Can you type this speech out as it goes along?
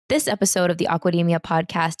This episode of the Aquademia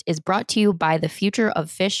podcast is brought to you by the Future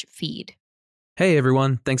of Fish Feed. Hey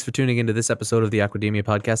everyone, thanks for tuning into this episode of the Aquademia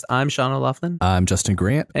podcast. I'm Sean O'Loughlin. I'm Justin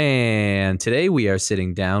Grant. And today we are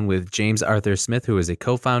sitting down with James Arthur Smith, who is a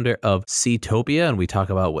co-founder of Seatopia, and we talk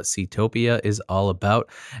about what Seatopia is all about.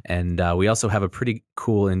 And we also have a pretty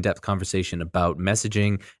cool in-depth conversation about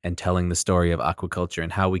messaging and telling the story of aquaculture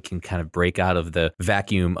and how we can kind of break out of the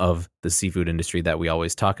vacuum of the seafood industry that we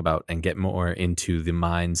always talk about and get more into the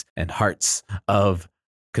minds and hearts of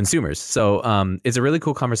consumers. So it's a really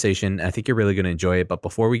cool conversation. I think you're really going to enjoy it. But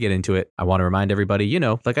before we get into it, I want to remind everybody,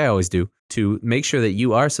 like I always do, to make sure that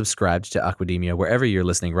you are subscribed to Aquademia wherever you're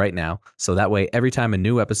listening right now. So that way, every time a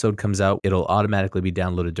new episode comes out, it'll automatically be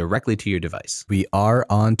downloaded directly to your device. We are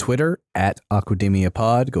on Twitter at Aquademia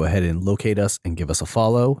Pod. Go ahead and locate us and give us a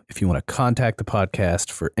follow. If you want to contact the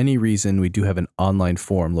podcast for any reason, we do have an online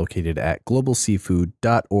forum located at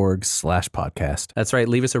globalseafood.org/podcast. That's right.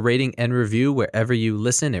 Leave us a rating and review wherever you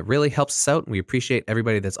listen. It really helps us out, and we appreciate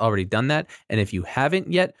everybody that's already done that. And if you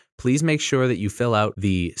haven't yet, please make sure that you fill out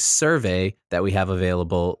the survey that we have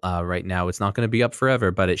available right now. It's not going to be up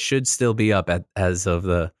forever, but it should still be up as of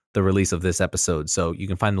the release of this episode. So you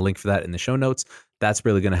can find the link for that in the show notes. That's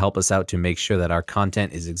really going to help us out to make sure that our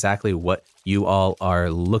content is exactly what you all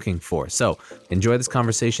are looking for. So enjoy this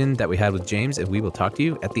conversation that we had with James, and we will talk to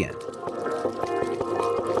you at the end.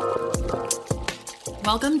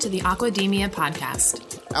 Welcome to the Aquademia podcast.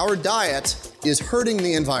 Our diet is hurting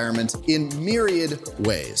the environment in myriad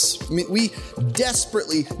ways. I mean, we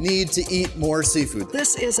desperately need to eat more seafood.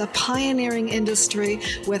 This is a pioneering industry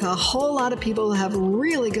with a whole lot of people who have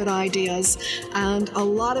really good ideas and a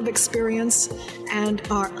lot of experience and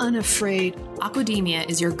are unafraid. Aquademia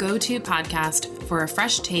is your go-to podcast for a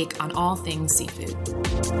fresh take on all things seafood.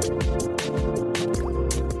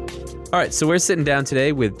 All right, so we're sitting down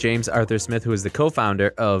today with James Arthur Smith, who is the co-founder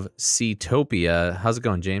of Seatopia. How's it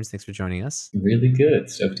going, James? Thanks for joining us. Really good.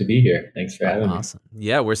 Stoked to be here. Thanks for having me. Awesome.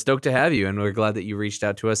 Yeah, we're stoked to have you, and we're glad that you reached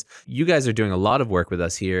out to us. You guys are doing a lot of work with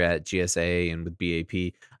us here at GSA and with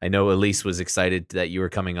BAP. I know Elise was excited that you were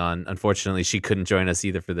coming on. Unfortunately, she couldn't join us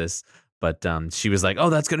either for this, but she was like, oh,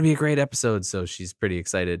 that's going to be a great episode, so she's pretty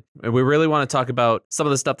excited. And we really want to talk about some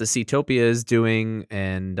of the stuff that Seatopia is doing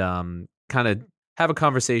and kind of have a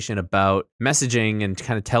conversation about messaging and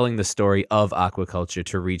kind of telling the story of aquaculture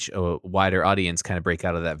to reach a wider audience, kind of break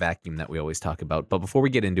out of that vacuum that we always talk about. But before we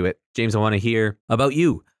get into it, James, I want to hear about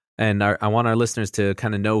you. And I want our listeners to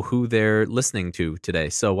kind of know who they're listening to today.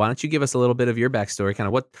 So why don't you give us a little bit of your backstory,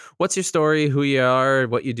 kind of what's your story, who you are,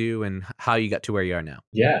 what you do, and how you got to where you are now?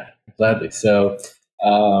 Yeah, gladly. So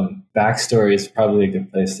backstory is probably a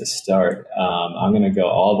good place to start. I'm going to go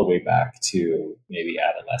all the way back to maybe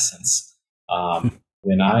adolescence.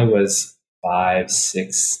 When I was 5,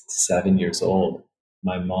 6, 7 years old,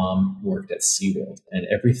 my mom worked at SeaWorld, and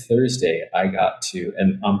every Thursday I got to,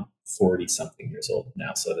 and I'm 40 something years old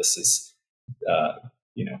now. So this is,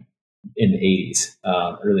 in the 80s,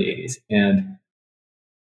 early 80s. And,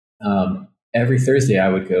 every Thursday I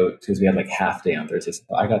would go, because we had like half day on Thursdays.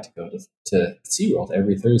 So I got to go to SeaWorld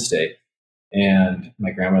every Thursday, and my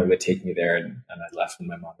grandmother would take me there, and I left when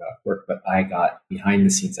my mom got off work. But I got behind the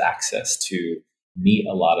scenes access to meet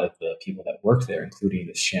a lot of the people that worked there, including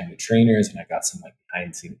the chamois trainers, and I got some like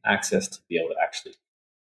behind the scenes access to be able to actually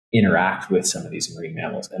interact with some of these marine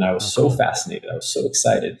mammals. And I was so fascinated, I was so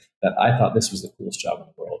excited that I thought this was the coolest job in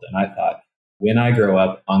the world. And I thought, when I grow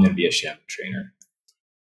up, I'm going to be a chamois trainer.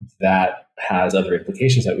 That has other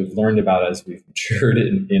implications that we've learned about as we've matured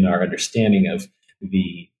in our understanding of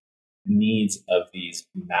the needs of these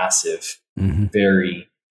massive, very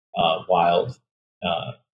wild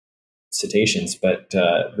cetaceans. But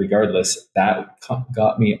regardless, that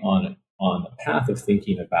got me on the path of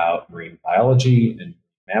thinking about marine biology and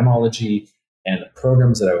mammalogy and the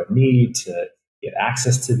programs that I would need to get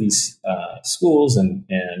access to these schools and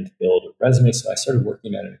build resumes. So I started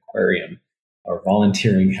working at an aquarium, or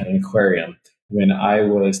volunteering at an aquarium, when I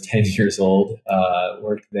was 10 years old.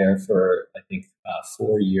 Worked there for, I think,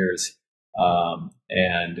 4 years.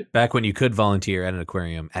 And back when you could volunteer at an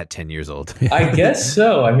aquarium at 10 years old. I guess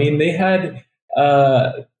so. I mean, they had,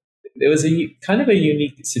 it was a kind of a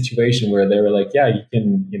unique situation where they were like, yeah, you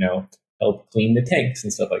can, help clean the tanks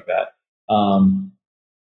and stuff like that.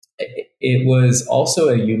 It was also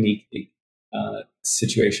a unique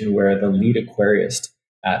situation where the lead aquarist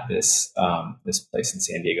at this place in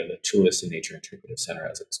San Diego, the Chulas Nature Interpretive Center,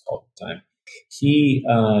 as it was called at the time, he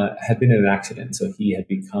had been in an accident, so he had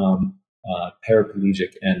become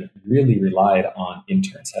paraplegic and really relied on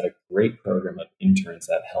interns, had a great program of interns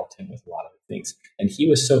that helped him with a lot of things. And he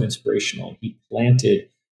was so inspirational. He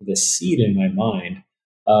planted the seed in my mind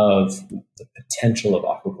of the potential of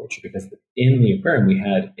aquaculture, because in the aquarium we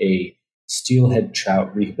had a steelhead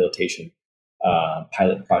trout rehabilitation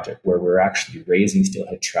pilot project where we're actually raising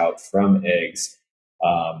steelhead trout from eggs,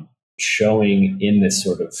 showing in this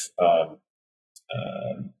sort of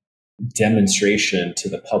demonstration to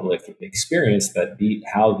the public experience that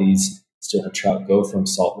how these steelhead trout go from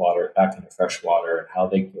saltwater back into freshwater, and how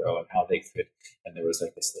they grow and how they fit. And there was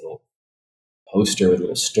like this little poster with a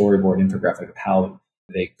little storyboard infographic of how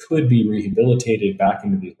they could be rehabilitated back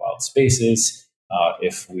into these wild spaces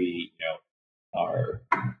if we, are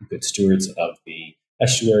good stewards of the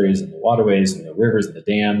estuaries and the waterways and the rivers and the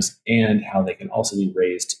dams, and how they can also be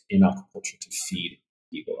raised in aquaculture to feed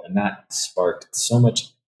people. And that sparked so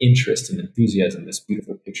much interest and enthusiasm, this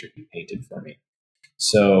beautiful picture he painted for me.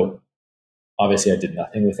 So obviously I did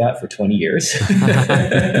nothing with that for 20 years.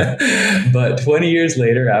 But 20 years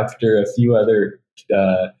later, after a few other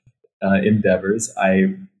endeavors,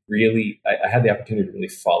 I had the opportunity to really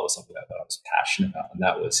follow something that I was passionate about, and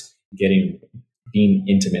that was being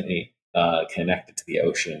intimately connected to the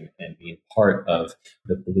ocean and being part of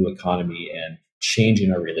the blue economy and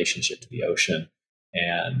changing our relationship to the ocean.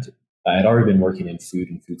 And I had already been working in food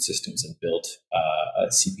and food systems and built a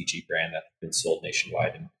CPG brand that had been sold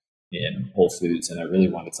nationwide in Whole Foods. And I really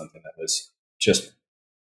wanted something that was just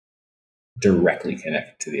directly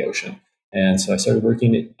connected to the ocean. And so I started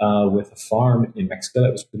working with a farm in Mexico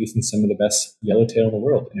that was producing some of the best yellowtail in the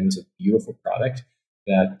world. And it was a beautiful product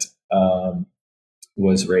that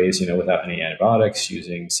was raised, without any antibiotics,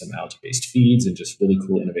 using some algae-based feeds and just really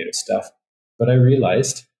cool, innovative stuff. But I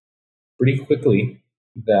realized pretty quickly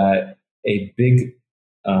that a big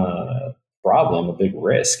problem, a big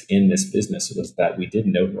risk in this business was that we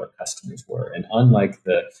didn't know who our customers were. And unlike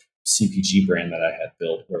the CPG brand that I had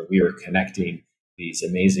built, where we were connecting these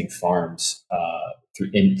amazing farms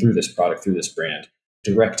through this product, through this brand,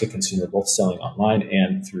 direct to consumer, both selling online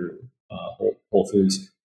and through Whole Foods.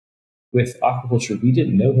 With aquaculture, we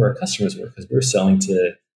didn't know who our customers were because we were selling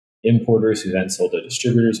to importers who then sold to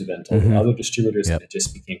distributors who then told other distributors. Yep. And it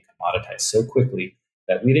just became commoditized so quickly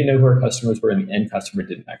that we didn't know who our customers were, and the end customer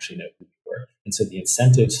didn't actually know who we were. And so the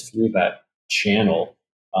incentives through that channel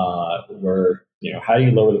were, how do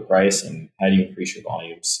you lower the price and how do you increase your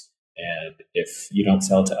volumes? And if you don't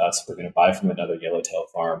sell to us, we're going to buy from another yellowtail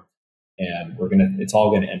farm, and it's all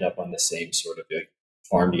going to end up on the same sort of big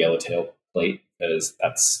farm to yellowtail plate, because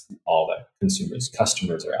that's all that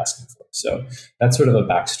customers are asking for. So that's sort of a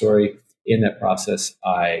backstory. In that process,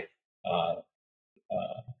 I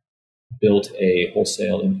built a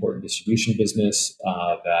wholesale import and distribution business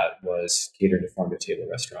that was catered to farm to table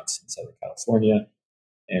restaurants in Southern California,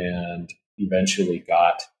 and eventually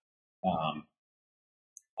got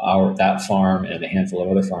that farm and a handful of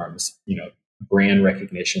other farms, brand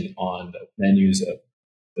recognition on the menus of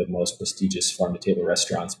the most prestigious farm to table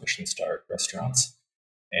restaurants, Michelin star restaurants,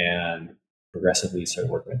 and progressively started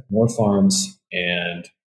working with more farms. And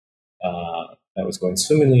that was going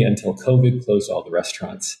swimmingly until COVID closed all the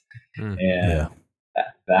restaurants. And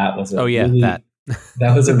that was that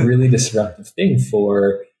was a really disruptive thing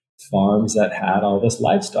for farms that had all this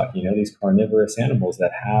livestock, these carnivorous animals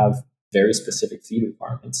that have very specific feed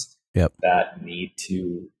requirements that need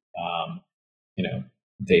to,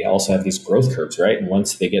 they also have these growth curves, right? And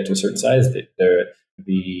once they get to a certain size,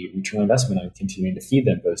 the return on investment on continuing to feed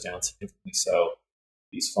them goes down significantly. So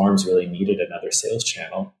these farms really needed another sales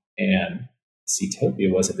channel. And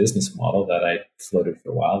Seatopia was a business model that I floated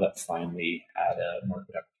for a while that finally had a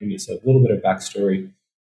market opportunity. So a little bit of backstory.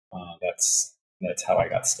 That's how I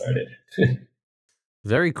got started.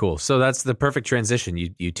 Very cool. So that's the perfect transition.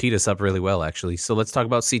 You teed us up really well, actually. So let's talk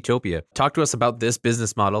about Seatopia. Talk to us about this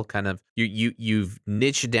business model. Kind of you've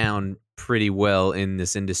niched down pretty well in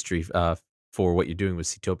this industry for what you're doing with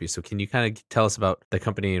Seatopia. So can you kind of tell us about the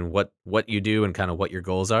company and what you do and kind of what your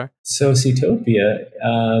goals are? So Seatopia,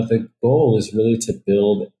 the goal is really to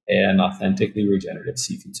build an authentically regenerative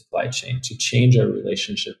seafood supply chain, to change our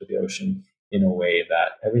relationship with the ocean in a way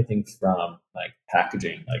that everything from like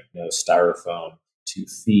packaging, like no styrofoam, to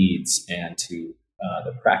feeds, and to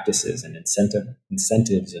the practices and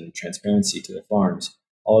incentives and transparency to the farms,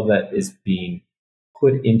 all of that is being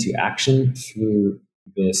put into action through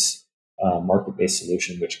this market-based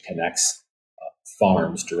solution, which connects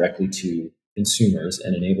farms directly to consumers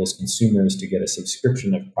and enables consumers to get a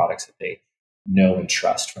subscription of products that they know and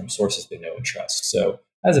trust from sources they know and trust. So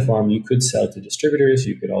as a farm, you could sell to distributors.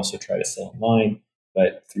 You could also try to sell online.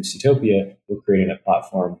 But through Seatopia, we're creating a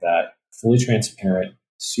platform that fully transparent,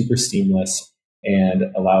 super seamless, and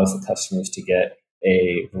allows the customers to get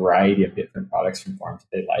a variety of different products from farms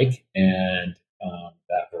that they like, and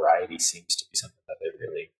that variety seems to be something that they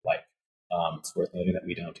really like. It's worth noting that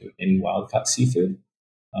we don't do any wild-caught seafood.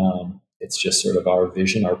 It's just sort of our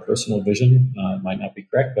vision, our personal vision. It might not be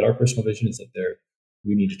correct, but our personal vision is that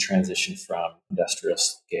we need to transition from industrial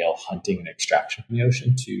scale hunting and extraction from the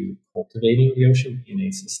ocean to cultivating the ocean in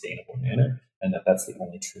a sustainable manner, and that's the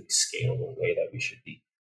only truly scalable way that we should be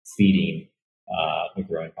feeding the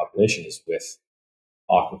growing population is with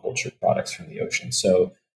aquaculture products from the ocean.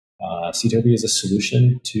 So Seatopia is a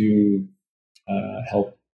solution to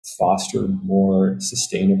help foster more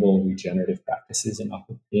sustainable regenerative practices in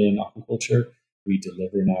aquaculture. We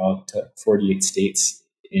deliver now to 48 states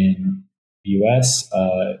in the US.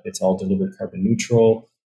 It's all delivered carbon neutral.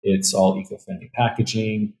 It's all eco-friendly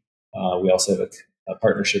packaging. We also have a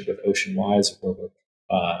partnership with Ocean Wise where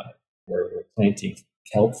we're planting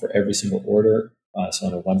kelp for every single order. So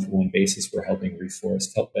on a one-for-one basis, we're helping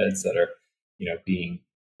reforest kelp beds that are, being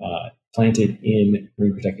planted in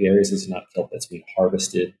marine protected areas. It's not kelp that's being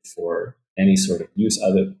harvested for any sort of use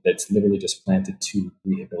that's literally just planted to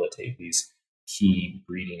rehabilitate these key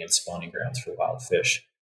breeding and spawning grounds for wild fish.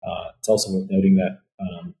 It's also worth noting that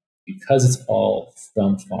because it's all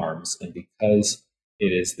from farms and because it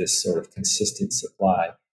is this sort of consistent supply,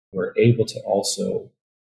 we're able to also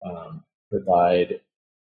provide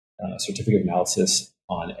certificate analysis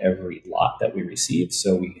on every lot that we receive.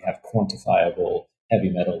 So we have quantifiable heavy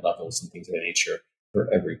metal levels and things of that nature for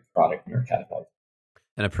every product in our catalog.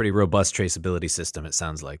 And a pretty robust traceability system, it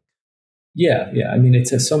sounds like. Yeah. I mean,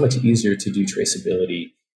 it's so much easier to do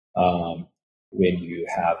traceability when you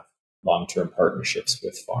have long-term partnerships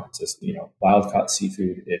with farms. As wild-caught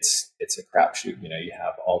seafood, it's a crapshoot. You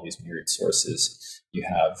have all these myriad sources. You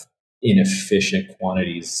have inefficient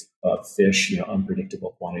quantities of fish,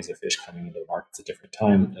 unpredictable quantities of fish coming into the markets at different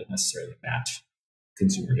times that don't necessarily match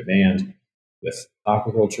consumer demand. With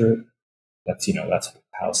aquaculture, that's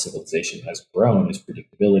how civilization has grown, is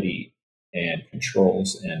predictability and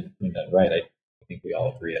controls. And when done right, I think we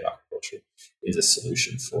all agree that aquaculture is a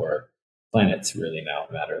solution for the planet. It's really now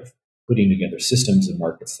a matter of putting together systems and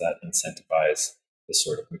markets that incentivize the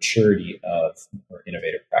sort of maturity of more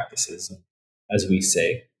innovative practices. And as we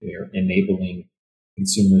say, we are enabling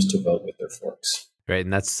consumers to vote with their forks. Right,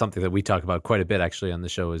 and that's something that we talk about quite a bit actually on the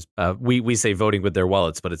show. Is we say voting with their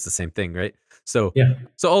wallets, but it's the same thing, right? So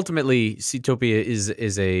ultimately, Seatopia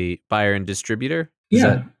is a buyer and distributor.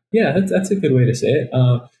 That's a good way to say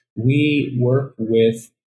it. We work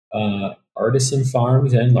with artisan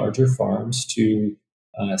farms and larger farms to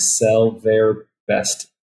sell their best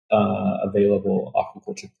available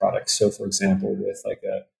aquaculture products. So, for example, with like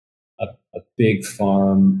a big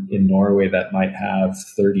farm in Norway that might have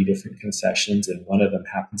 30 different concessions, and one of them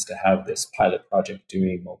happens to have this pilot project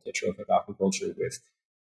doing multi-trophic aquaculture with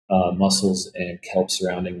mussels and kelp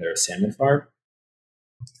surrounding their salmon farm.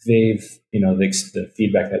 The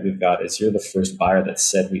feedback that we've got is you're the first buyer that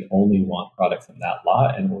said we only want product from that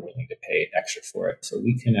lot and we're willing to pay extra for it. So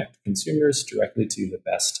we connect consumers directly to the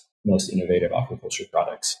best, most innovative aquaculture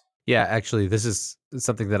products. Yeah, actually, this is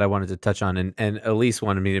something that I wanted to touch on, and Elise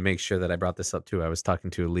wanted me to make sure that I brought this up too. I was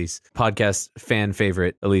talking to Elise, podcast fan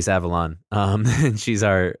favorite, Elise Avalon, and she's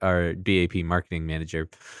our BAP marketing manager.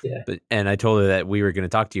 Yeah. And I told her that we were going to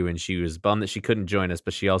talk to you, and she was bummed that she couldn't join us,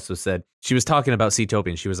 but she also said, she was talking about Seatopia,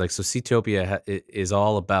 and she was like, so Seatopia is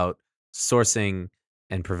all about sourcing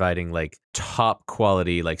and providing like top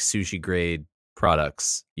quality, like sushi grade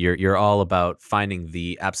products. You're all about finding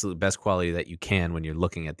the absolute best quality that you can when you're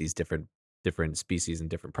looking at these different species and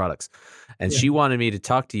different products. And she wanted me to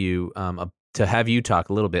talk to you, to have you talk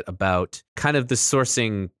a little bit about kind of the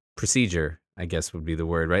sourcing procedure, I guess would be the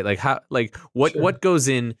word, right? Like what goes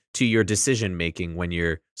into your decision making when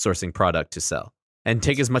you're sourcing product to sell, and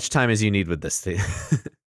take as much time as you need with this thing.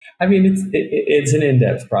 I mean, it's an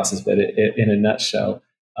in-depth process, but in a nutshell,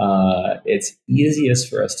 it's easiest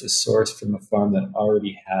for us to source from a farm that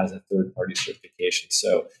already has a third-party certification.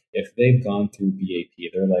 So if they've gone through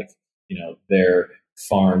BAP, they're like, their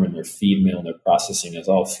farm and their feed mill and their processing is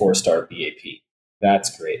all 4-star BAP.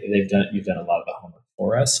 That's great. You've done a lot of the homework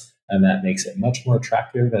for us, and that makes it much more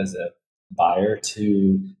attractive as a buyer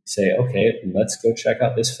to say, okay, let's go check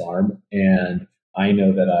out this farm, and I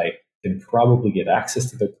know that I can probably get access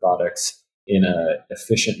to their products in an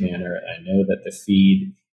efficient manner. And I know that the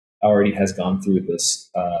feed already has gone through this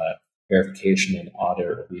verification and audit,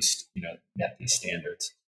 or at least met these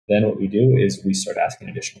standards. Then what we do is we start asking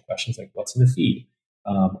additional questions like, what's in the feed?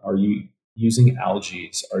 Are you using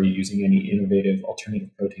algae? Are you using any innovative alternative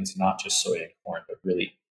proteins, not just soy and corn, but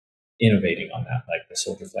really innovating on that, like the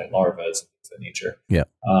soldierfly larvae and things of that nature? Yeah.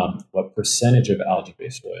 What percentage of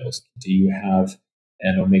algae-based oils? Do you have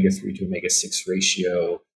an omega-3 to omega-6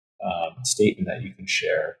 ratio statement that you can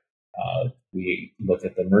share. We look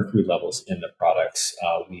at the mercury levels in the products.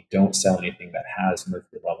 We don't sell anything that has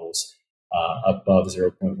mercury levels above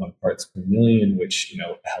 0.1 parts per million, which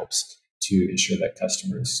helps to ensure that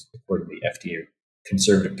customers, according to the FDA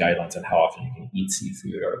conservative guidelines on how often you can eat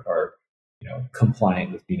seafood, are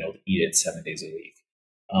compliant with being able to eat it 7 days a week.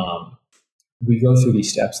 We go through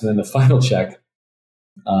these steps, and then the final check.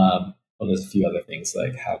 Well, there's a few other things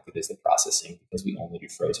like how good is the processing, because we only do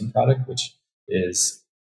frozen product, which is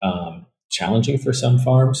challenging for some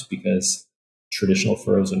farms because traditional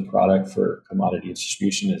frozen product for commodity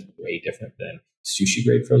distribution is way different than sushi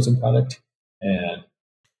grade frozen product. And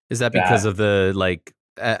is that because of the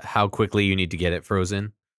how quickly you need to get it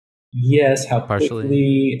frozen? Yes, how partially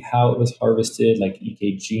quickly, how it was harvested, like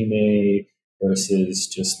EKG versus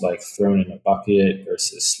just like thrown in a bucket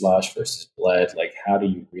versus slush versus bled. Like, how do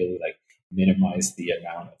you really minimize the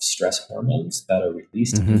amount of stress hormones that are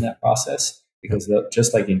released in that process? Because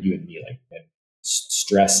just like in you and me, when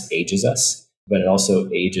stress ages us, but it also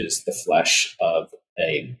ages the flesh of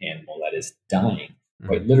an animal that is dying.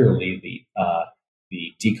 Quite literally,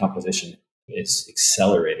 the decomposition is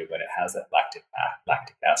accelerated when it has that lactic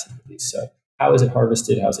acid release. So how is it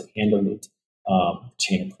harvested? How is it handled?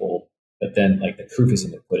 Chain of cold. But then the proof is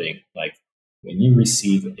in the pudding. Like, when you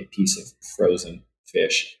receive a piece of frozen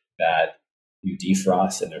fish that you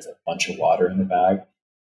defrost and there's a bunch of water in the bag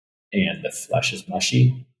and the flesh is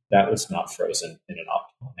mushy, that was not frozen in an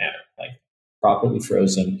optimal manner. Properly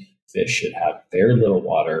frozen fish should have very little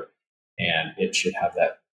water and it should have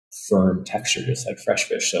that firm texture, just like fresh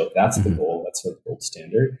fish. So that's the goal. That's the gold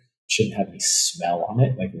standard. It shouldn't have any smell on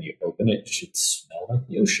it. Like, when you open it, it should smell like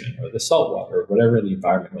the ocean or the salt water or whatever the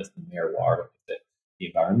environment was, the miroir of the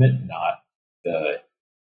environment, not the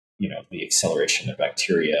the acceleration of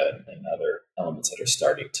bacteria and other elements that are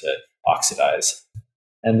starting to oxidize.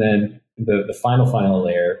 And then the final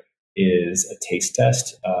layer is a taste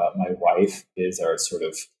test. My wife is our sort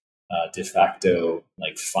of de facto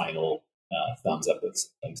final thumbs up,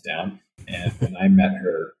 thumbs down. And when I met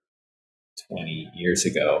her 20 years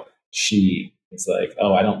ago, she was like,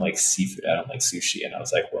 "Oh, I don't like seafood. I don't like sushi." And I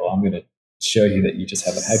was like, "Well, I'm going to show you that you just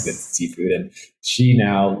haven't had good seafood." And she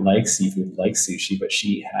now likes seafood, likes sushi, but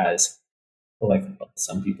she has, like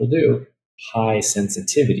some people do, high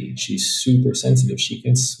sensitivity. She's super sensitive. She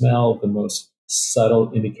can smell the most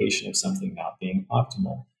subtle indication of something not being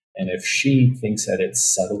optimal. And if she thinks that it's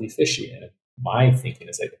subtly fishy, and my thinking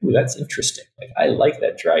is like, "Ooh, that's interesting. I like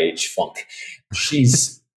that dry age funk."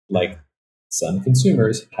 She's like some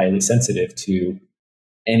consumers, highly sensitive to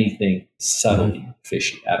anything subtly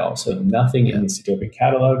fishy at all. So nothing in the Seatopia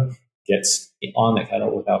catalog gets on the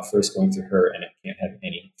catalog without first going through her, and it can't have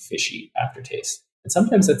any fishy aftertaste. And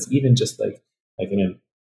sometimes that's even just like in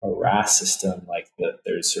a RAS system,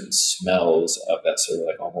 there's certain smells of that sort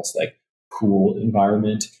of almost pool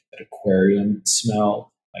environment, that aquarium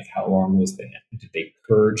smell. How long did they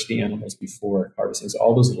purge the animals before harvesting? So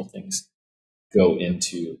all those little things go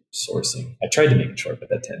into sourcing. I tried to make it short, but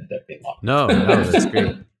that ended up being long. No, that's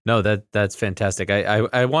great. No, that's fantastic.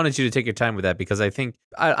 I wanted you to take your time with that because I think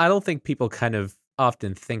I don't think people kind of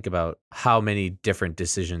often think about how many different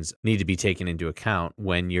decisions need to be taken into account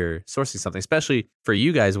when you're sourcing something, especially for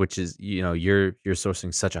you guys, which is you're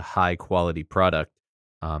sourcing such a high quality product.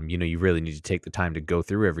 You really need to take the time to go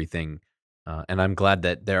through everything, and I'm glad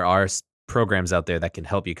that there are programs out there that can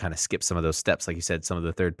help you kind of skip some of those steps, like you said, some of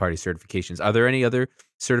the third-party certifications. Are there any other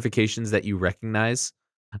certifications that you recognize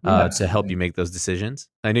to help you make those decisions?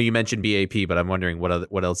 I know you mentioned BAP, but I'm wondering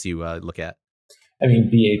what else you look at. I mean,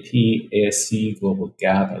 BAP, ASC, Global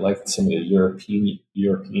GAP. I like some of the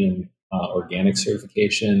European organic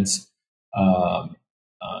certifications,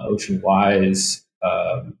 Ocean Wise,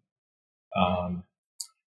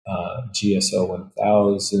 GSO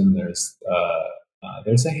 1000.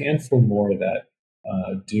 There's a handful more that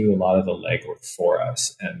do a lot of the legwork for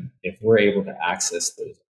us. And if we're able to access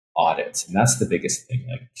those audits, and that's the biggest thing,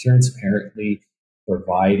 transparently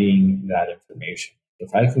providing that information.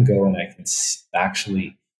 If I can go and I can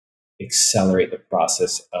actually accelerate the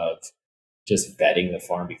process of just vetting the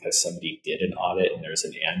farm because somebody did an audit and there's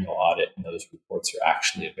an annual audit and those reports are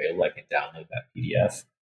actually available, I can download that PDF.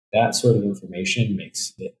 That sort of information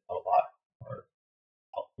makes it a lot more,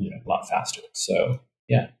 a lot faster. So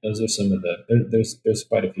yeah, those are some of there's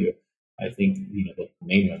quite a few. I think the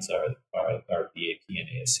main ones are BAP and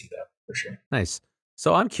ASC though, for sure. Nice.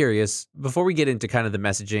 So I'm curious, before we get into kind of the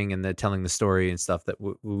messaging and the telling the story and stuff that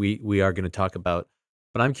we are going to talk about,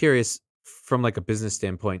 but I'm curious, from like a business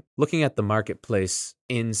standpoint, looking at the marketplace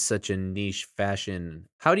in such a niche fashion,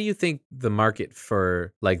 how do you think the market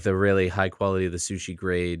for like the really high quality, the sushi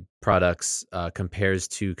grade products compares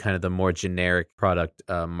to kind of the more generic product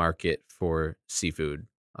market for seafood?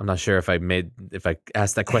 I'm not sure if I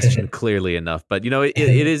asked that question clearly enough, but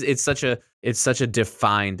it's such a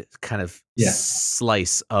defined kind of Yeah.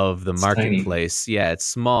 slice of the It's tiny. marketplace. Yeah, it's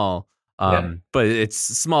small. Yeah. But it's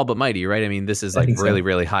small but mighty, right? I mean, this is I like think so. really,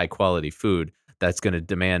 really high quality food that's going to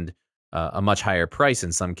demand a much higher price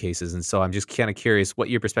in some cases. And so I'm just kind of curious what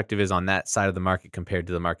your perspective is on that side of the market compared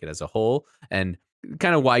to the market as a whole, and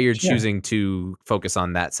kind of why you're Yeah. choosing to focus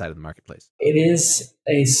on that side of the marketplace. It is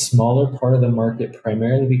a smaller part of the market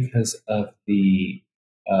primarily because of the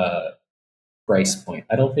price point.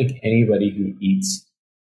 I don't think anybody who eats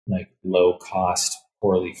like low cost,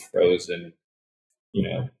 poorly frozen,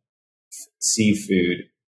 seafood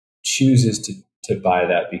chooses to buy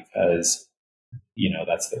that because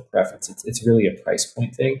that's their preference. It's really a price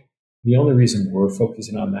point thing. The only reason we're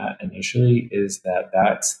focusing on that initially is that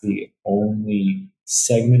that's the only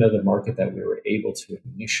segment of the market that we were able to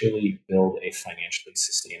initially build a financially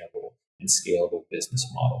sustainable and scalable business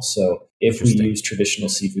model. So if we use traditional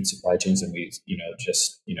seafood supply chains and we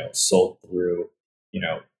just sold through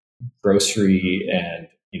grocery and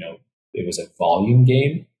it was a volume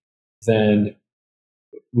game, then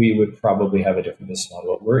we would probably have a different business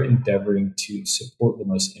model. But we're endeavoring to support the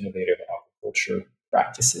most innovative aquaculture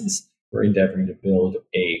practices. We're endeavoring to build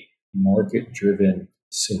a market-driven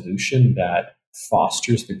solution that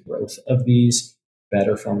fosters the growth of these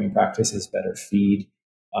better farming practices, better feed,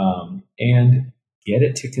 and get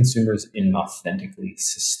it to consumers in an authentically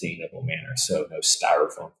sustainable manner. So no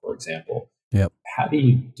styrofoam, for example. Yep. How do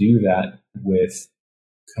you do that with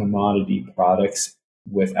commodity products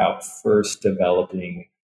without first developing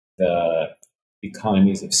the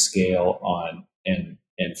economies of scale on and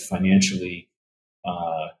financially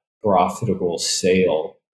profitable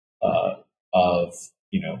sale of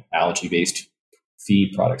algae-based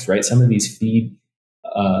feed products, right? Some of these feed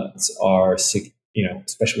are,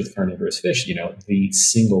 especially with carnivorous fish, the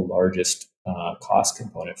single largest cost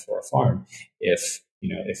component for a farm. If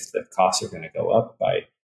the costs are going to go up by,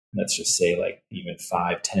 let's just say, like even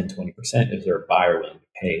 5, 10, 20%, is there a buyer willing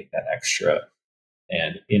to pay that extra?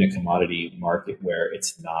 And in a commodity market where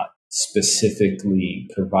it's not specifically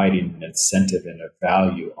providing an incentive and a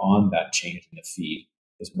value on that change in the feed,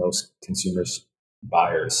 because most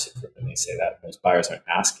buyers, when they say that, most buyers aren't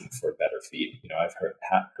asking for better feed. I've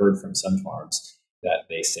heard from some farms that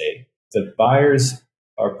they say the buyers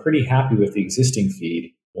are pretty happy with the existing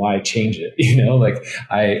feed. Why change it?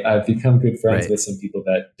 I've become good friends with some people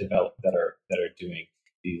that are doing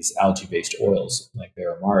these algae-based oils, like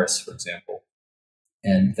Veramaris, for example.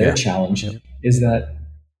 And their challenge is that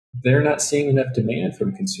they're not seeing enough demand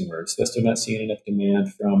from consumers. Thus, they're not seeing enough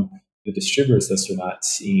demand from the distributors. Thus, they're not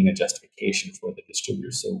seeing a justification for the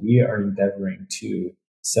distributors. So we are endeavoring to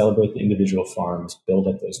celebrate the individual farms, build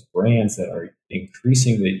up those brands that are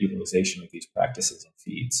increasing the utilization of these practices and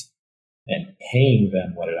feeds, and paying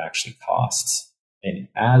them what it actually costs. And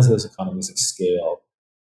as those economies of scale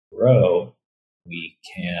grow, we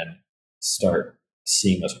can start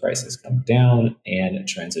seeing those prices come down and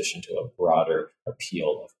transition to a broader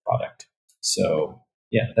appeal of product. So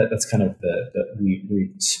that's kind of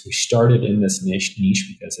we started in this niche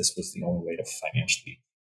because this was the only way to financially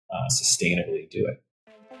sustainably do it.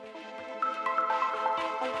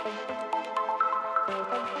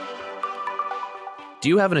 Do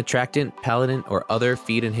you have an attractant, palatant, or other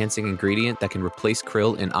feed-enhancing ingredient that can replace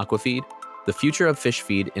krill in aquafeed? The Future of Fish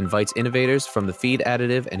Feed invites innovators from the feed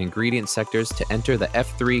additive and ingredient sectors to enter the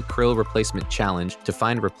F3 Krill Replacement Challenge to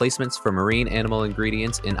find replacements for marine animal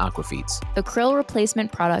ingredients in aquafeeds. The krill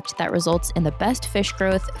replacement product that results in the best fish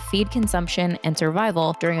growth, feed consumption, and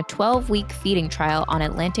survival during a 12-week feeding trial on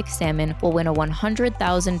Atlantic salmon will win a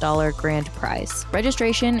 $100,000 grand prize.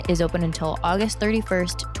 Registration is open until August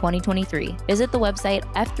 31st, 2023. Visit the website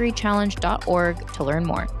f3challenge.org to learn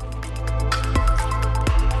more.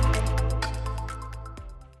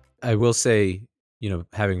 I will say,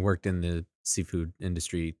 having worked in the seafood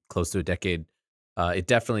industry close to a decade, it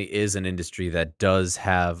definitely is an industry that does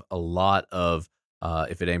have a lot of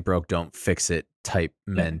if it ain't broke, don't fix it type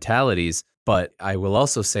mentalities. But I will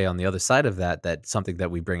also say on the other side of that something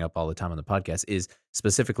that we bring up all the time on the podcast is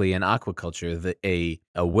specifically in aquaculture, a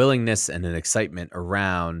willingness and an excitement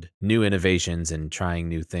around new innovations and trying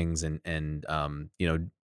new things and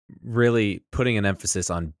really putting an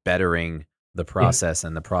emphasis on bettering the process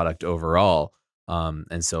and the product overall.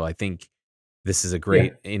 And so I think this is a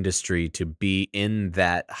great industry to be in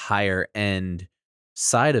that higher end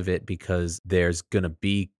side of it because there's going to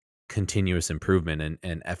be continuous improvement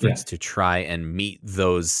and efforts Yeah, to try and meet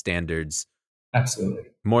those standards absolutely.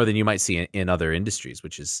 more than you might see in other industries,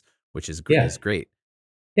 which is Yeah. great.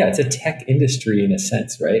 Yeah, it's a tech industry in a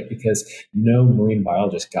sense, right? Because no marine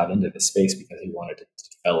biologist got into this space because he wanted to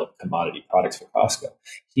develop commodity products for Costco.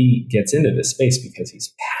 He gets into this space because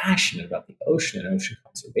he's passionate about the ocean and ocean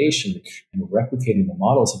conservation and replicating the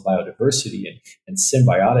models of biodiversity and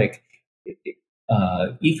symbiotic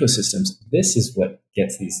ecosystems. This is what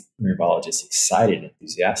gets these marine biologists excited and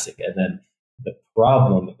enthusiastic. And then the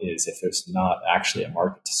problem is if there's not actually a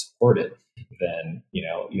market to support it, then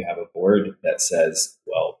you have a board that says,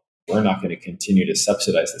 well, we're not going to continue to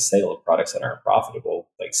subsidize the sale of products that aren't profitable,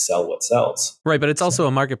 like sell what sells. Right, but it's So, also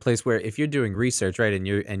a marketplace where if you're doing research, right, and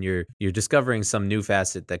you're discovering some new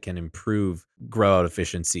facet that can improve grow out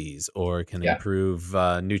efficiencies or can yeah, improve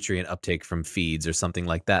nutrient uptake from feeds or something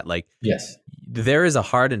like that, like yes, there is a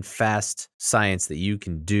hard and fast science that you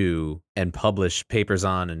can do and publish papers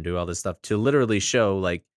on and do all this stuff to literally show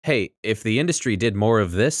like, hey, if the industry did more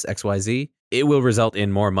of this XYZ, it will result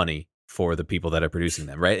in more money for the people that are producing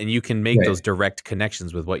them, right? And you can make right, those direct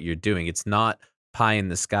connections with what you're doing. It's not pie in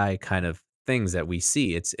the sky kind of things that we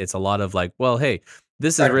see. It's a lot of like, well, hey,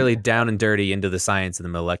 this is really practical. down and dirty into the science and the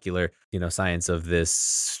molecular, science of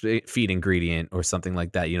this feed ingredient or something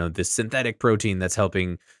like that. This synthetic protein that's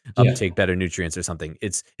helping Yeah, uptake better nutrients or something.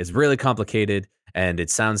 It's really complicated and it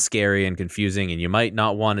sounds scary and confusing, and you might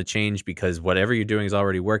not want to change because whatever you're doing is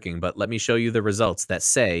already working. But let me show you the results that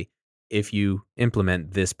say if you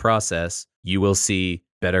implement this process, you will see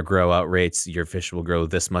better grow out rates. Your fish will grow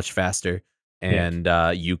this much faster, yeah,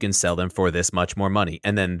 and you can sell them for this much more money.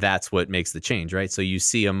 And then that's what makes the change, right? So you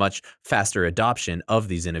see a much faster adoption of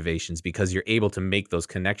these innovations because you're able to make those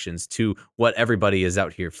connections to what everybody is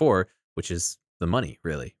out here for, which is the money,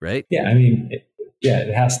 really, right? yeah. I mean,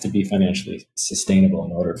 it has to be financially sustainable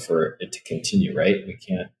in order for it to continue, right? We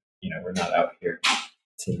can't, we're not out here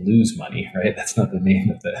to lose money, right? That's not the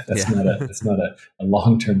name of the. That's Yeah. not a. That's not a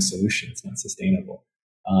long-term solution. It's not sustainable.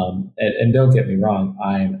 And don't get me wrong,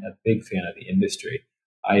 I'm a big fan of the industry.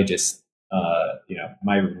 I just,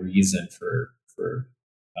 my reason for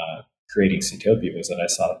creating Seatopia was that I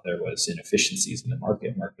saw that there was inefficiencies in the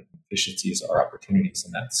market. Market inefficiencies are opportunities,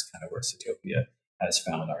 and that's kind of where Seatopia has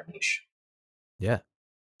found our niche. Yeah.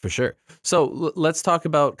 For sure. So let's talk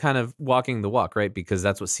about kind of walking the walk, right? Because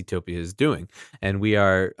that's what Seatopia is doing. And we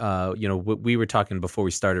are, we were talking before we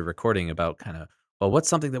started recording about kind of, well, what's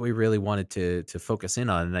something that we really wanted to focus in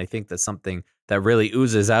on? And I think that something that really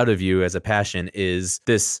oozes out of you as a passion is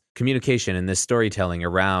this communication and this storytelling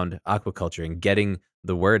around aquaculture and getting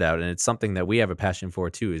the word out. And it's something that we have a passion for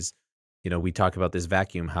too, is, we talk about this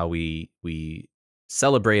vacuum, how we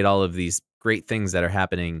celebrate all of these great things that are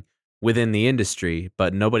happening within the industry,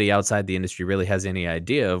 but nobody outside the industry really has any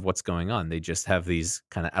idea of what's going on. They just have these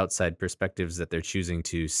kind of outside perspectives that they're choosing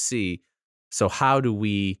to see. So how do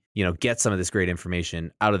we, get some of this great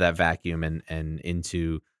information out of that vacuum and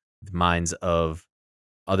into the minds of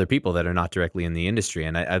other people that are not directly in the industry?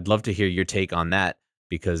 And I'd love to hear your take on that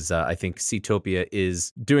because I think Seatopia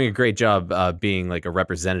is doing a great job being like a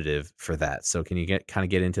representative for that. So can you get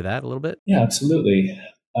into that a little bit? Yeah, absolutely.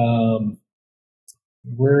 Um,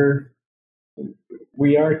 we're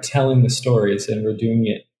we are telling the stories, and we're doing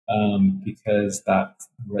it because that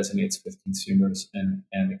resonates with consumers, and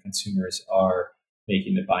the consumers are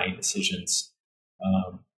making the buying decisions,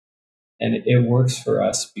 and it works for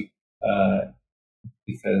us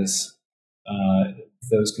because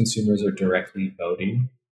those consumers are directly voting,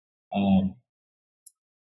 um,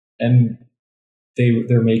 and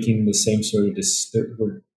they're making the same sort of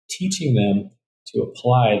we're teaching them to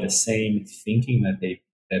apply the same thinking that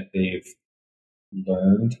they've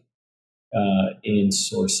learned in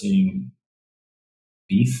sourcing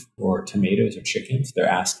beef or tomatoes or chickens. They're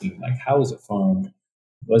asking like, how was it farmed?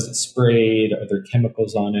 Was it sprayed? Are there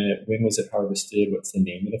chemicals on it? When was it harvested? What's the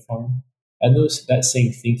name of the farm? And that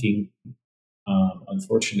same thinking,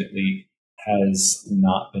 unfortunately, has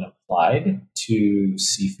not been applied to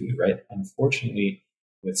seafood. Right? Unfortunately,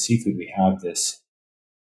 with seafood, we have this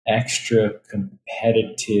extra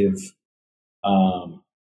competitive um,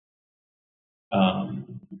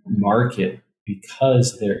 market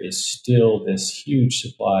because there is still this huge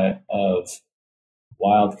supply of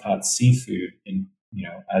wild caught seafood. And,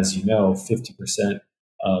 as you know, 50%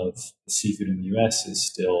 of the seafood in the US is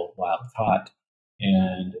still wild caught.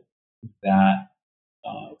 And that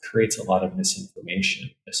creates a lot of misinformation,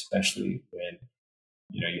 especially when,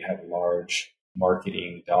 you have large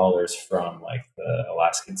marketing dollars from like the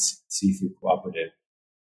Alaskan Seafood Cooperative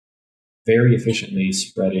very efficiently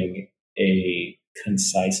spreading a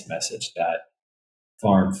concise message that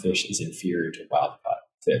farm fish is inferior to wild caught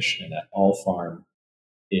fish, and that all farm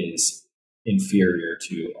is inferior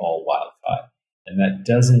to all wild caught. And that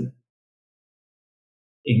doesn't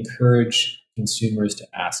encourage consumers to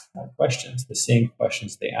ask more questions, the same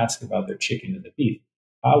questions they ask about their chicken and the beef.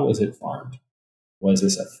 How was it farmed? Was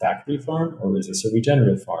this a factory farm or was this a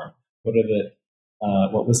regenerative farm?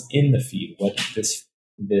 What was in the feed? What did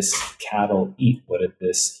this cattle eat? What did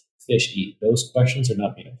this fish eat? Those questions are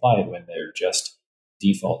not being applied when they're just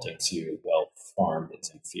defaulting to, well, farmed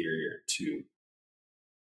is inferior to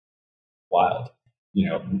wild.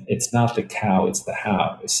 It's not the cow, it's the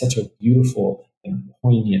how. It's such a beautiful and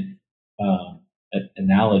poignant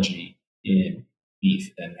analogy in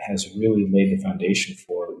beef, and has really laid the foundation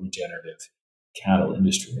for regenerative cattle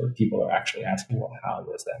industry, where people are actually asking, well, how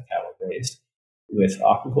was that cattle raised? With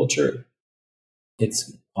aquaculture,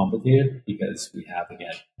 it's complicated because we have,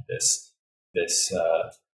 again, these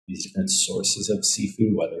different sources of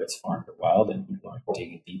seafood, whether it's farmed or wild, and people are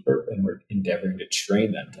digging deeper, and we're endeavoring to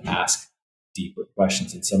train them to ask deeper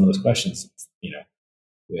questions. And some of those questions,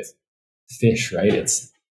 with fish, right?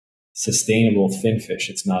 It's sustainable fin fish.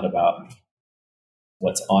 It's not about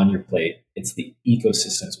what's on your plate. It's the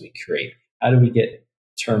ecosystems we create. How do we get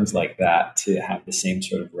terms like that to have the same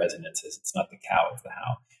sort of resonance as it's not the cow, it's the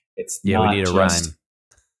how? It's we need a rhyme.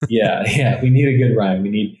 Yeah, we need a good rhyme. We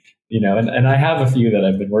need, and I have a few that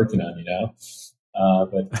I've been working on,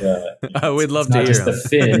 but we'd love it's to not hear just them. the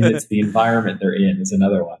fin, it's the environment they're in is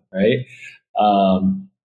another one, right?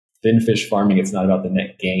 Finfish farming, it's not about the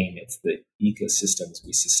net gain, it's the ecosystems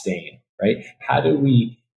we sustain, right? How do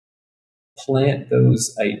we plant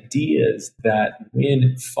those ideas that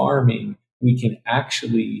when farming, we can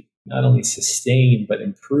actually not only sustain, but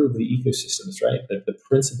improve the ecosystems, right? The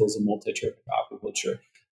principles of multi-trophic aquaculture,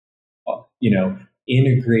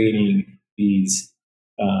 integrating these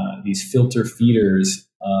filter feeders,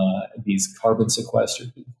 these carbon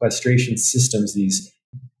sequestration systems, these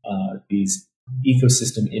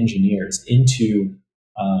ecosystem engineers into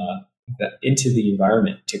the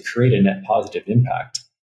environment to create a net positive impact,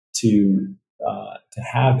 to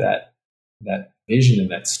have that vision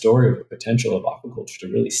and that story of the potential of aquaculture, to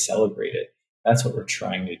really celebrate it. That's what we're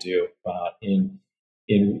trying to do in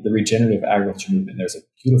the regenerative agriculture movement. There's a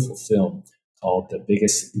beautiful film called The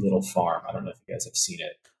Biggest Little Farm. I don't know if you guys have seen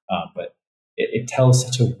it, but it tells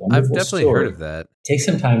such a wonderful I've definitely story. heard of that. Take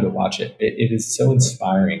some time to watch it. It is so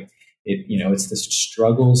inspiring. It's the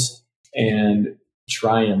struggles and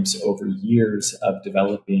triumphs over years of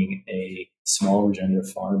developing a small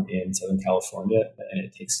regenerative farm in Southern California. And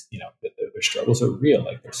it takes, the struggles are real.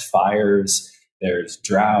 Like there's fires, there's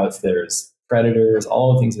droughts, there's predators,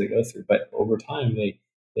 all the things they go through. But over time,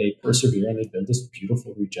 they persevere and they build this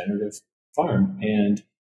beautiful regenerative farm. And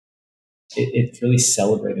it's really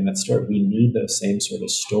celebrating that story. We need those same sort of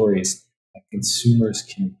stories that consumers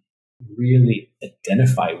can really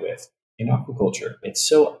identify with in aquaculture. It's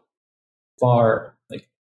so far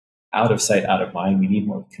out of sight, out of mind. We need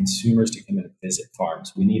more consumers to come in and visit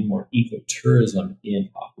farms. We need more ecotourism in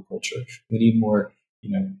aquaculture. We need more,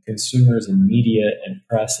 consumers and media and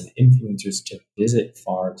press and influencers to visit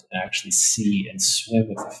farms and actually see and swim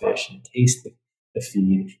with the fish and taste the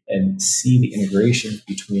feed and see the integration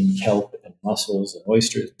between kelp and mussels and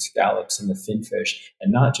oysters and scallops and the finfish,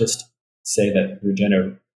 and not just say that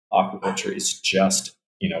regenerative aquaculture is just,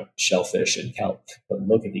 shellfish and kelp, but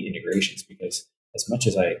look at the integrations, because as much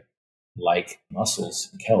as I like mussels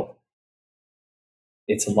and kelp,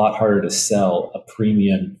 it's a lot harder to sell a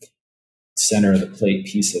premium center of the plate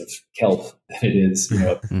piece of kelp than it is,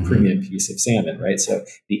 a premium piece of salmon, right? So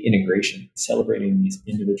the integration, celebrating these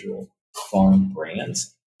individual farm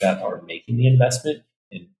brands that are making the investment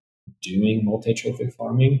in doing multi-trophic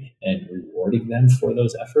farming and rewarding them for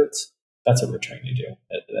those efforts, that's what we're trying to do.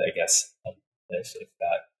 I guess if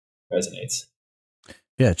that resonates.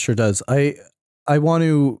 Yeah, it sure does. I want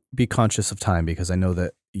to be conscious of time because I know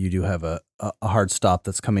that you do have a hard stop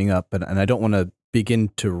that's coming up, and I don't want to begin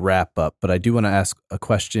to wrap up, but I do want to ask a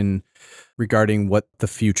question regarding what the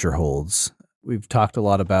future holds. We've talked a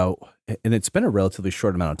lot about, and it's been a relatively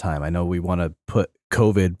short amount of time. I know we want to put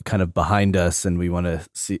COVID kind of behind us and we want to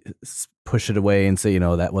push it away and say,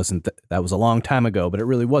 that was a long time ago, but it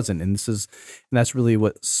really wasn't. And that's really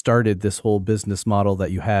what started this whole business model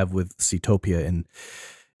that you have with Seatopia. And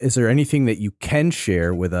is there anything that you can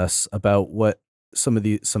share with us about what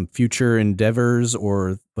some future endeavors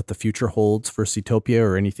or what the future holds for Seatopia,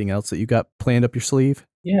 or anything else that you got planned up your sleeve?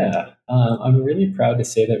 Yeah, I'm really proud to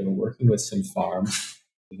say that we're working with some farms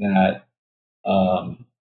that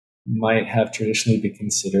might have traditionally been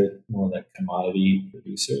considered more like commodity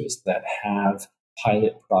producers that have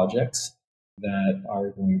pilot projects that are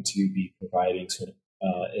going to be providing sort of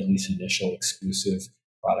at least initial exclusive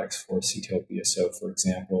products for Seatopia. So, for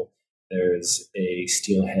example, there's a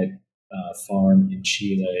steelhead farm in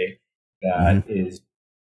Chile that is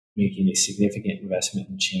making a significant investment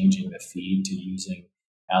in changing the feed to using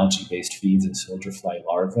algae-based feeds and soldier fly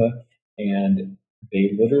larvae. And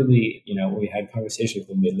they literally, we had conversations with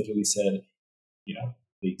them. They literally said,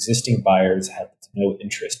 the existing buyers have no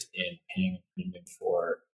interest in paying a premium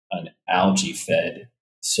for an algae-fed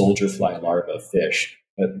soldier fly larva fish,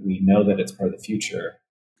 but we know that it's part of the future.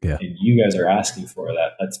 Yeah. And you guys are asking for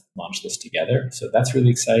that. Let's launch this together. So that's really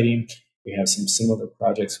exciting. We have some similar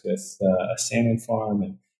projects with a salmon farm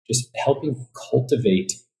and just helping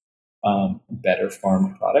cultivate better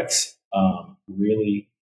farm products, really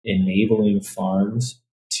enabling farms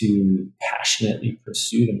to passionately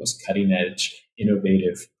pursue the most cutting edge,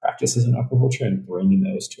 innovative practices in aquaculture and bringing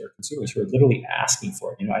those to our consumers who are literally asking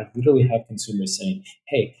for it. I literally have consumers saying,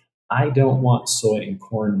 hey, I don't want soy and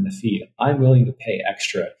corn in the feed. I'm willing to pay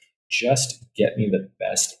extra. Just get me the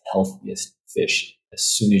best, healthiest fish as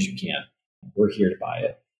soon as you can. We're here to buy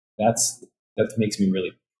it. That makes me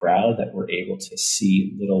really proud that we're able to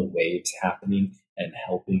see little waves happening and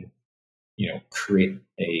helping, create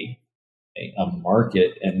a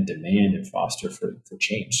market and demand and foster for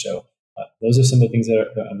change. So those are some of the things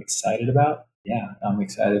that I'm excited about. Yeah, I'm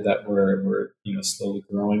excited that we're slowly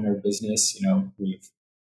growing our business.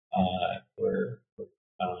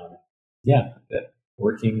 That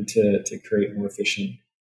working to create a more efficient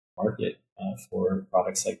market for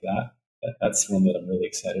products like that. That's one that I'm really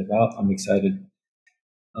excited about. I'm excited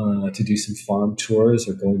to do some farm tours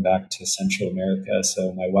or going back to Central America.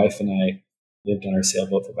 So my wife and I lived on our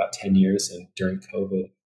sailboat for about 10 years, and during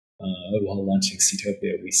COVID, while launching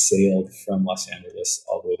Seatopia, we sailed from Los Angeles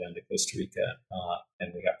all the way down to Costa Rica,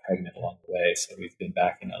 and we got pregnant along the way. So we've been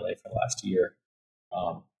back in LA for the last year.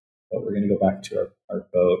 But we're going to go back to our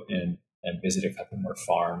boat and visit a couple more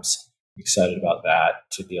farms. I'm excited about that,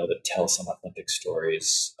 to be able to tell some authentic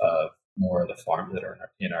stories of more of the farms that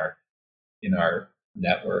are in our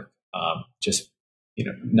network.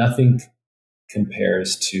 Nothing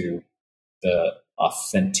compares to the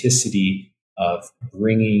authenticity of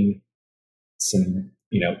bringing some,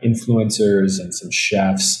 influencers and some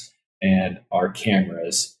chefs and our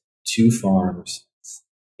cameras to farms,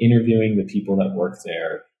 interviewing the people that work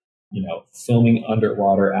there, filming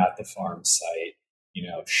underwater at the farm site,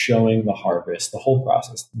 showing the harvest, the whole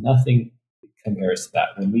process. Nothing compares to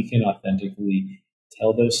that. When we can authentically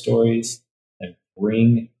tell those stories and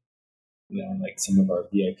bring, like some of our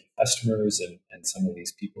VIP customers and some of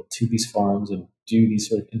these people to these farms and do these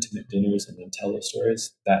sort of intimate dinners and then tell those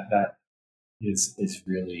stories, that is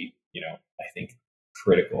really, I think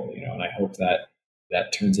critical, and I hope that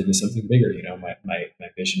turns into something bigger. My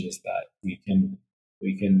vision is that we can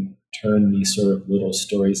turn these sort of little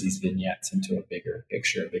stories, these vignettes, into a bigger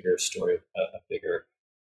picture, a bigger story, a bigger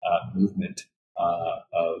movement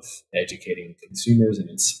of educating consumers and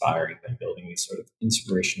inspiring them, building these sort of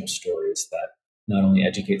inspirational stories that not only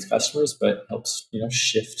educates customers but helps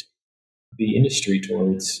shift the industry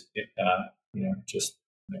towards the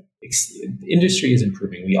industry is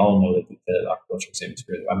improving. We all know that the aquaculture is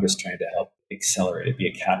improving. I'm just trying to help accelerate it, be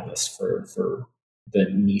a catalyst for the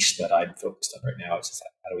niche that I'm focused on right now. It's just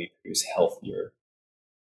how do we produce healthier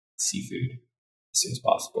seafood as soon as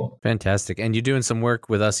possible. Fantastic. And you're doing some work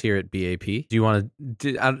with us here at BAP. Do you want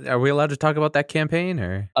to? Are we allowed to talk about that campaign,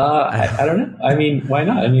 or? I don't know. I mean, why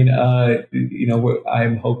not? I mean,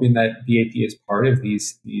 I'm hoping that BAP is part of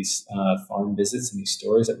these farm visits and these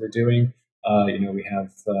stories that we're doing. We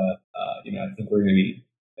have. I think we're going to be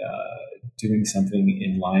doing something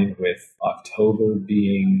in line with October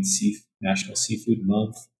being National Seafood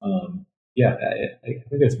Month. I think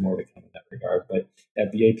there's more to come in that regard. But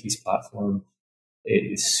at BAP's platform,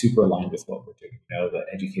 it is super aligned with what we're doing. The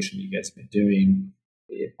education you guys have been doing,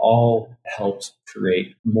 it all helps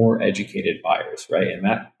create more educated buyers, right? And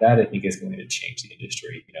that I think is going to change the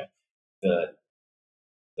industry. The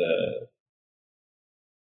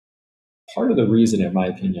part of the reason, in my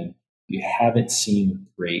opinion, you haven't seen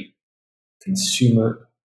great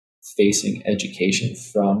consumer-facing education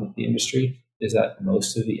from the industry is that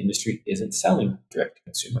most of the industry isn't selling direct to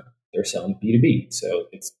consumer. They're selling B2B. So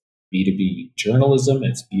it's B2B journalism,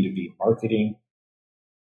 it's B2B marketing,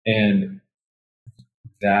 and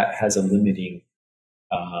that has a limiting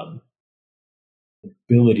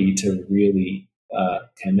ability to really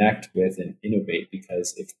connect with and innovate,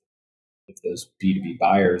 because if those B2B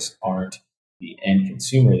buyers aren't the end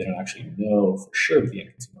consumer, they don't actually know for sure what the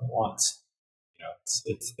end consumer wants.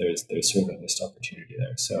 There's sort of a missed opportunity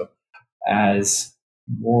there. So as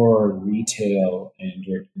more retail and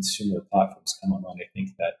direct consumer platforms come online, I think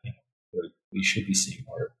that we should be seeing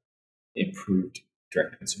more improved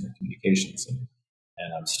direct consumer communications, and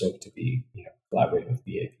I'm stoked to be collaborating with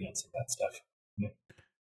BAP on some of that stuff. Yeah.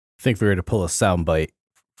 I think if we were to pull a soundbite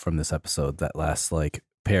from this episode, that last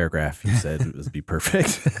paragraph you said would be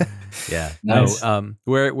perfect. Yeah. Nice. No,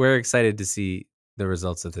 we're excited to see the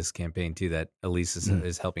results of this campaign too, that Elise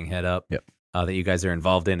is helping head up. Yep. That you guys are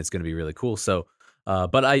involved in. It's going to be really cool. So,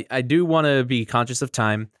 but I do want to be conscious of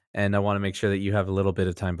time, and I want to make sure that you have a little bit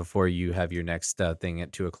of time before you have your next thing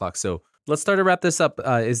at 2:00. So let's start to wrap this up.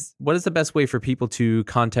 What is the best way for people to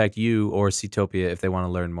contact you or Seatopia if they want to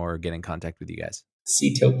learn more or get in contact with you guys?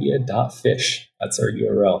 Seatopia.fish. That's our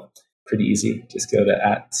URL. Pretty easy. Just go to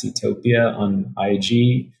 @Seatopia on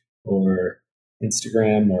IG or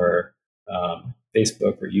Instagram or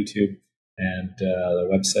Facebook or YouTube. And the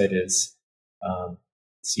website is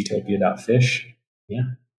Seatopia.fish.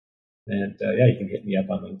 Yeah. And you can hit me up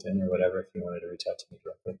on LinkedIn or whatever if you wanted to reach out to me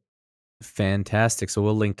directly. Fantastic. So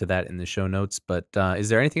we'll link to that in the show notes. But is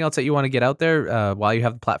there anything else that you want to get out there while you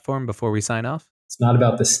have the platform before we sign off? It's not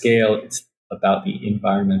about the scale. It's about the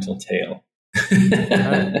environmental tail.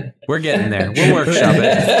 Right. We're getting there. We'll workshop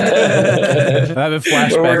it. I'm having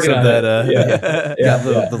flashbacks of that.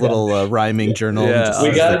 The little rhyming journal. Yeah.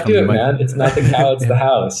 We got to do it, man. It's not the cow, it's the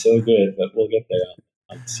house. So good, but we'll get there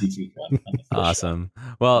on the seafood one. Awesome.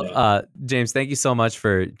 Well, James, thank you so much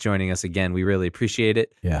for joining us again. We really appreciate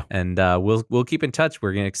it. Yeah. And we'll keep in touch.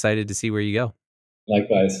 We're excited to see where you go.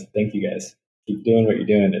 Likewise. Thank you, guys. Keep doing what you're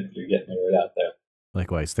doing. You're getting the word out there.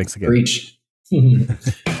 Likewise. Thanks again. Preach.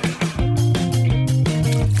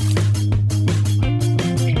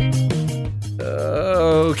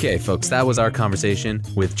 Okay, folks, that was our conversation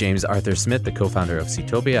with James Arthur Smith, the co-founder of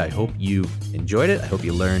Seatopia. I hope you enjoyed it. I hope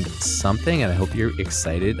you learned something, and I hope you're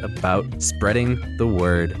excited about spreading the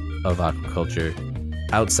word of aquaculture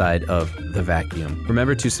outside of the vacuum.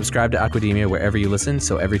 Remember to subscribe to Aquademia wherever you listen,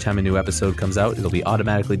 so every time a new episode comes out, it'll be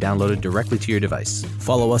automatically downloaded directly to your device.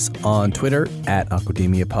 Follow us on Twitter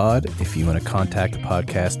 @AquademiaPod if you want to contact the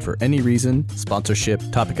podcast for any reason, sponsorship,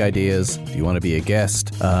 topic ideas. If you want to be a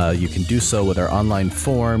guest, you can do so with our online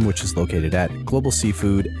form, which is located at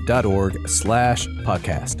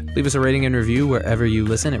globalseafood.org/podcast. Leave us a rating and review wherever you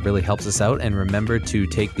listen. It really helps us out. And remember to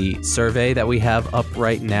take the survey that we have up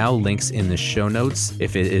right now, links in the show notes.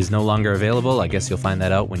 If it is no longer available, I guess you'll find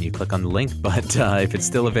that out when you click on the link. But if it's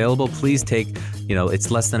still available, please take, it's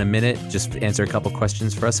less than a minute. Just answer a couple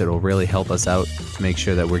questions for us. It'll really help us out to make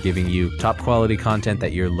sure that we're giving you top quality content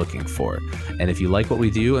that you're looking for. And if you like what we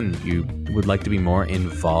do and you would like to be more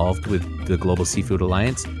involved with the Global Seafood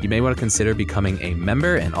Alliance, you may want to consider becoming a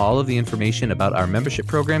member. And all of the information about our membership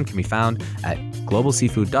program can be found at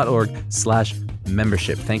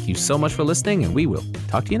globalseafood.org/membership. Thank you so much for listening, and we will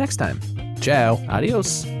talk to you next time. Ciao.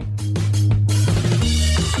 Adios.